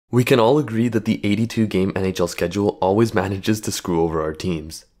We can all agree that the 82-game NHL schedule always manages to screw over our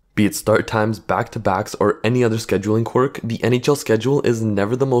teams. Be it start times, back-to-backs, or any other scheduling quirk, the NHL schedule is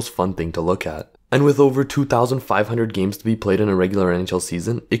never the most fun thing to look at. And with over 2,500 games to be played in a regular NHL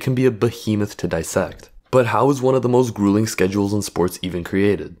season, it can be a behemoth to dissect. But how is one of the most grueling schedules in sports even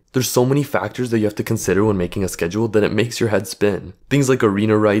created? There's so many factors that you have to consider when making a schedule that it makes your head spin. Things like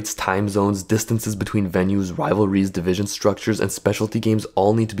arena rights, time zones, distances between venues, rivalries, division structures, and specialty games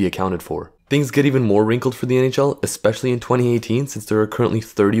all need to be accounted for. Things get even more wrinkled for the NHL, especially in 2018 since there are currently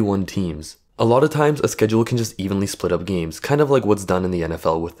 31 teams. A lot of times, a schedule can just evenly split up games, kind of like what's done in the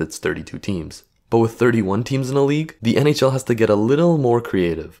NFL with its 32 teams. But with 31 teams in a league, the NHL has to get a little more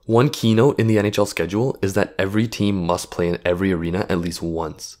creative. One keynote in the NHL schedule is that every team must play in every arena at least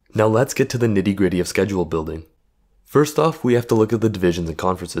once. Now let's get to the nitty-gritty of schedule building. First off, we have to look at the divisions and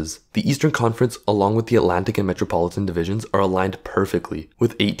conferences. The Eastern Conference, along with the Atlantic and Metropolitan divisions, are aligned perfectly,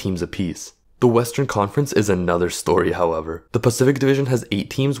 with 8 teams apiece. The Western Conference is another story, however. The Pacific Division has 8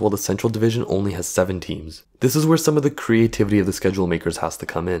 teams, while the Central Division only has 7 teams. This is where some of the creativity of the schedule makers has to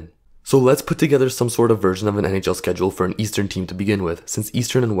come in. So let's put together some sort of version of an NHL schedule for an Eastern team to begin with, since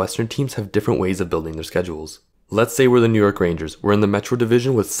Eastern and Western teams have different ways of building their schedules. Let's say we're the New York Rangers. We're in the Metro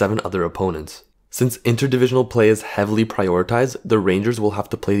Division with 7 other opponents. Since interdivisional play is heavily prioritized, the Rangers will have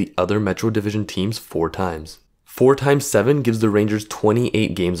to play the other Metro Division teams 4 times. 4 times 7 gives the Rangers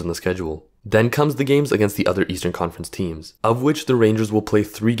 28 games on the schedule. Then comes the games against the other Eastern Conference teams, of which the Rangers will play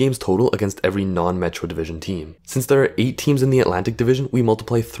 3 games total against every non-Metro Division team. Since there are 8 teams in the Atlantic Division, we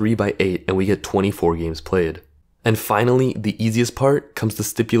multiply 3 by 8 and we get 24 games played. And finally, the easiest part comes the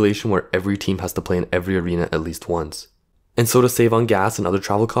stipulation where every team has to play in every arena at least once. And so to save on gas and other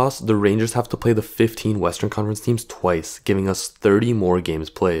travel costs, the Rangers have to play the 15 Western Conference teams twice, giving us 30 more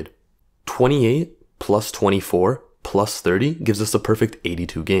games played. 28 plus 24 plus 30 gives us a perfect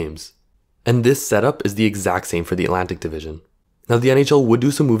 82 games. And this setup is the exact same for the Atlantic Division. Now the NHL would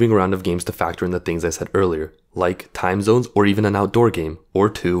do some moving around of games to factor in the things I said earlier, like time zones or even an outdoor game, or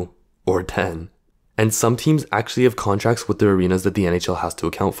 2, or 10. And some teams actually have contracts with their arenas that the NHL has to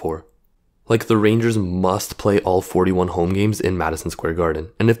account for. Like the Rangers must play all 41 home games in Madison Square Garden,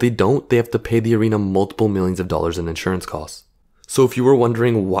 and if they don't, they have to pay the arena multiple millions of dollars in insurance costs. So if you were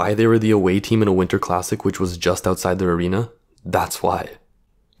wondering why they were the away team in a Winter Classic which was just outside their arena, that's why.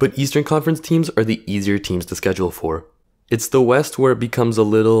 But Eastern Conference teams are the easier teams to schedule for. It's the West where it becomes a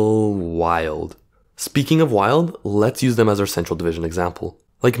little wild. Speaking of wild, let's use them as our Central Division example.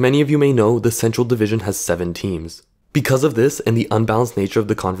 Like many of you may know, the Central Division has 7 teams. Because of this and the unbalanced nature of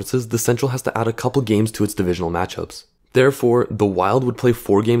the conferences, the Central has to add a couple games to its divisional matchups. Therefore, the Wild would play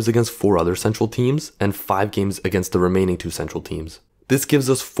 4 games against 4 other Central teams and 5 games against the remaining 2 Central teams. This gives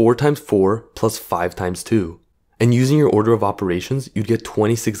us 4 times 4 plus 5 times 2. And using your order of operations, you'd get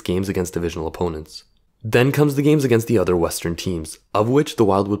 26 games against divisional opponents. Then comes the games against the other Western teams, of which the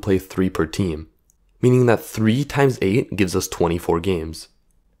Wild would play 3 per team, meaning that 3 times 8 gives us 24 games.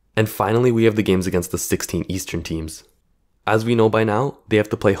 And finally, we have the games against the 16 Eastern teams. As we know by now, they have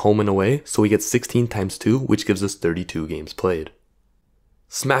to play home and away, so we get 16 times 2, which gives us 32 games played.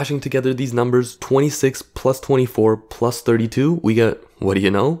 Smashing together these numbers, 26 plus 24 plus 32, we get, what do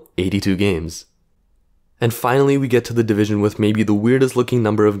you know, 82 games. And finally, we get to the division with maybe the weirdest looking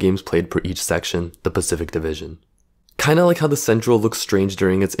number of games played per each section, the Pacific Division. Kinda like how the Central looks strange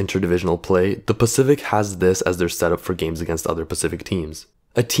during its interdivisional play, the Pacific has this as their setup for games against other Pacific teams.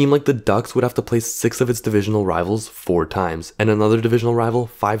 A team like the Ducks would have to play 6 of its divisional rivals 4 times, and another divisional rival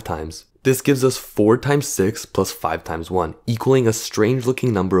 5 times. This gives us 4 times 6 plus 5 times 1, equaling a strange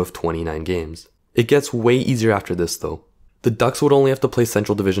looking number of 29 games. It gets way easier after this though. The Ducks would only have to play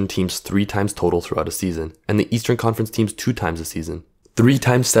Central Division teams 3 times total throughout a season, and the Eastern Conference teams 2 times a season. 3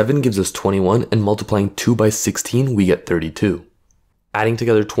 times 7 gives us 21, and multiplying 2 by 16, we get 32. Adding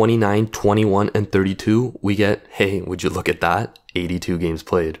together 29, 21, and 32, we get, hey, would you look at that, 82 games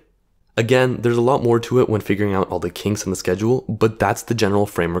played. Again, there's a lot more to it when figuring out all the kinks in the schedule, but that's the general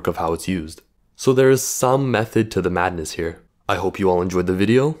framework of how it's used. So there is some method to the madness here. I hope you all enjoyed the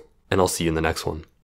video, and I'll see you in the next one.